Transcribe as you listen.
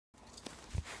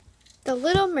The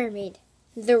Little Mermaid,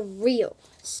 the real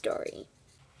story.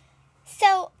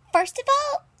 So, first of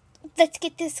all, let's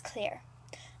get this clear.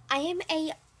 I am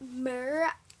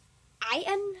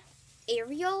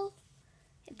Ariel,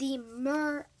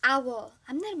 the owl.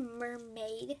 I'm not a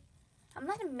mermaid. I'm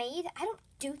not a maid. I don't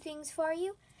do things for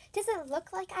you. Does it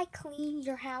look like I clean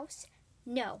your house?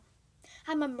 No.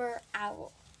 I'm a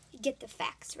owl. Get the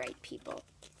facts right, people.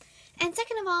 And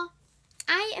second of all,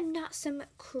 I am not some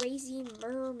crazy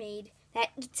mermaid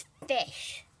that eats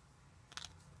fish.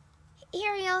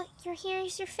 Ariel,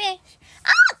 here's your fish.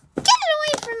 Ah! Get it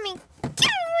away from me! Get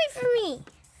it away from me!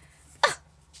 Oh,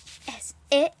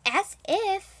 as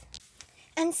if.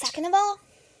 And second of all,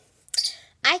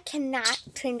 I cannot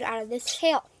change out of this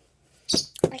tail.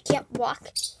 I can't walk.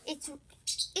 It's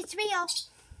real.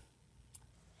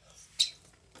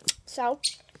 So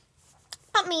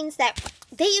that means that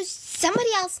they used somebody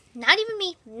else, not even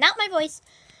me, not my voice,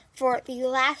 for the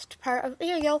last part of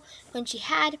Ariel when she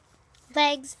had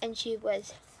legs and she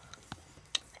was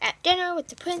at dinner with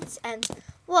the prince and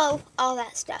whoa, all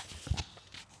that stuff.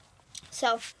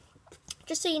 So,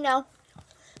 just so you know,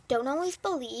 don't always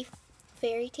believe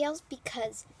fairy tales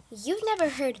because you've never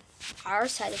heard our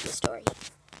side of the story.